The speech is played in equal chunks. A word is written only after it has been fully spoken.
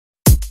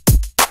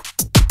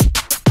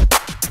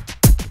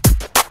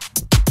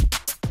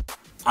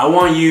I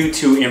want you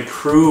to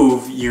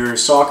improve your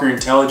soccer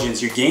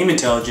intelligence, your game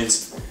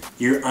intelligence,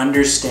 your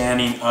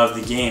understanding of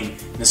the game.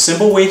 And a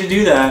simple way to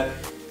do that,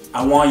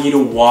 I want you to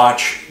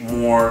watch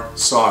more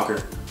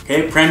soccer.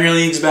 Okay, Premier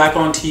League's back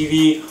on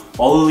TV,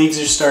 all the leagues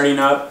are starting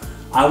up.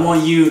 I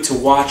want you to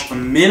watch a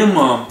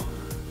minimum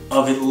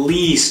of at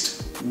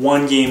least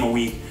 1 game a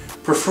week,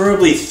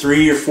 preferably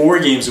 3 or 4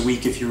 games a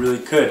week if you really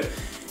could.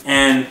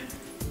 And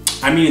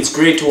I mean, it's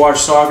great to watch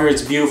soccer,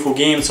 it's a beautiful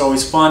game, it's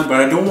always fun, but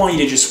I don't want you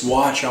to just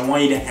watch, I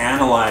want you to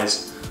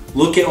analyze.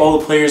 Look at all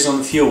the players on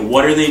the field.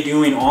 What are they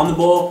doing on the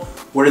ball?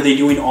 What are they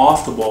doing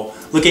off the ball?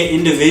 Look at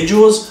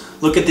individuals,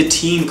 look at the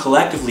team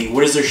collectively.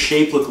 What does their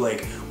shape look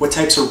like? What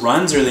types of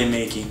runs are they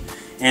making?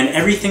 And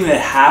everything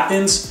that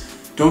happens,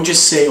 don't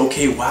just say,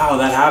 okay, wow,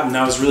 that happened,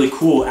 that was really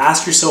cool.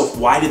 Ask yourself,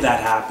 why did that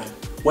happen?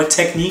 What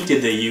technique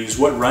did they use?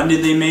 What run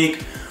did they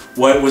make?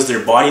 What was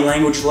their body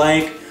language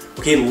like?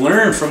 Okay,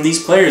 learn from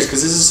these players,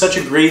 because this is such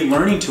a great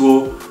learning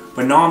tool,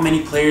 but not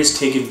many players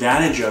take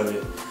advantage of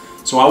it.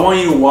 So I want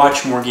you to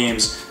watch more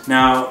games.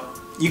 Now,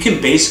 you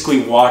can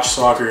basically watch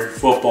soccer,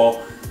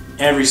 football,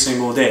 every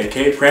single day,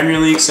 okay? Premier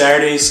League,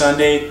 Saturday,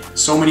 Sunday,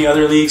 so many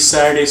other leagues,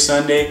 Saturday,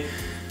 Sunday.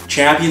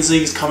 Champions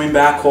League is coming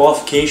back,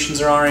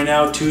 qualifications are on right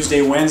now,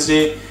 Tuesday,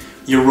 Wednesday.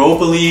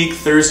 Europa League,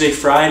 Thursday,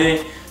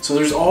 Friday. So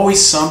there's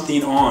always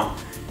something on.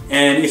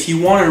 And if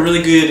you want a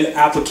really good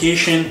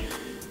application,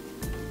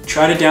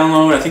 try to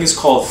download, I think it's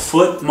called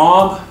Foot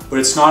Mob, but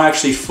it's not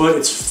actually Foot,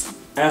 it's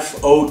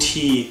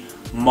F-O-T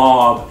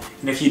Mob.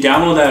 And if you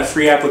download that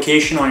free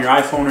application on your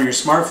iPhone or your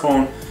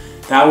smartphone,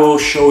 that will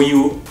show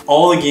you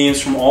all the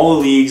games from all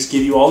the leagues,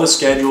 give you all the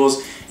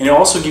schedules, and it'll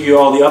also give you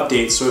all the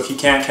updates. So if you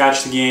can't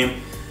catch the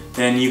game,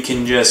 then you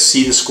can just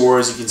see the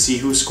scores, you can see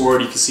who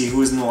scored, you can see who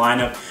was in the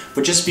lineup,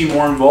 but just be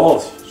more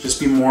involved, just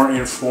be more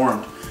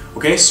informed.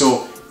 Okay,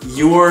 so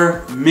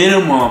your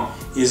minimum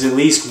is at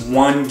least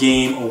 1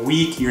 game a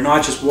week. You're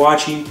not just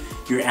watching,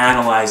 you're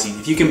analyzing.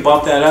 If you can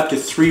bump that up to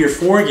 3 or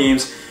 4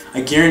 games,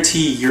 I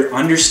guarantee your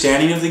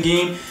understanding of the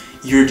game,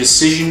 your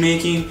decision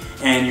making,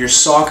 and your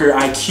soccer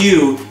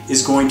IQ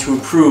is going to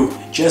improve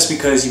just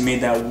because you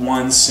made that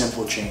one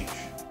simple change.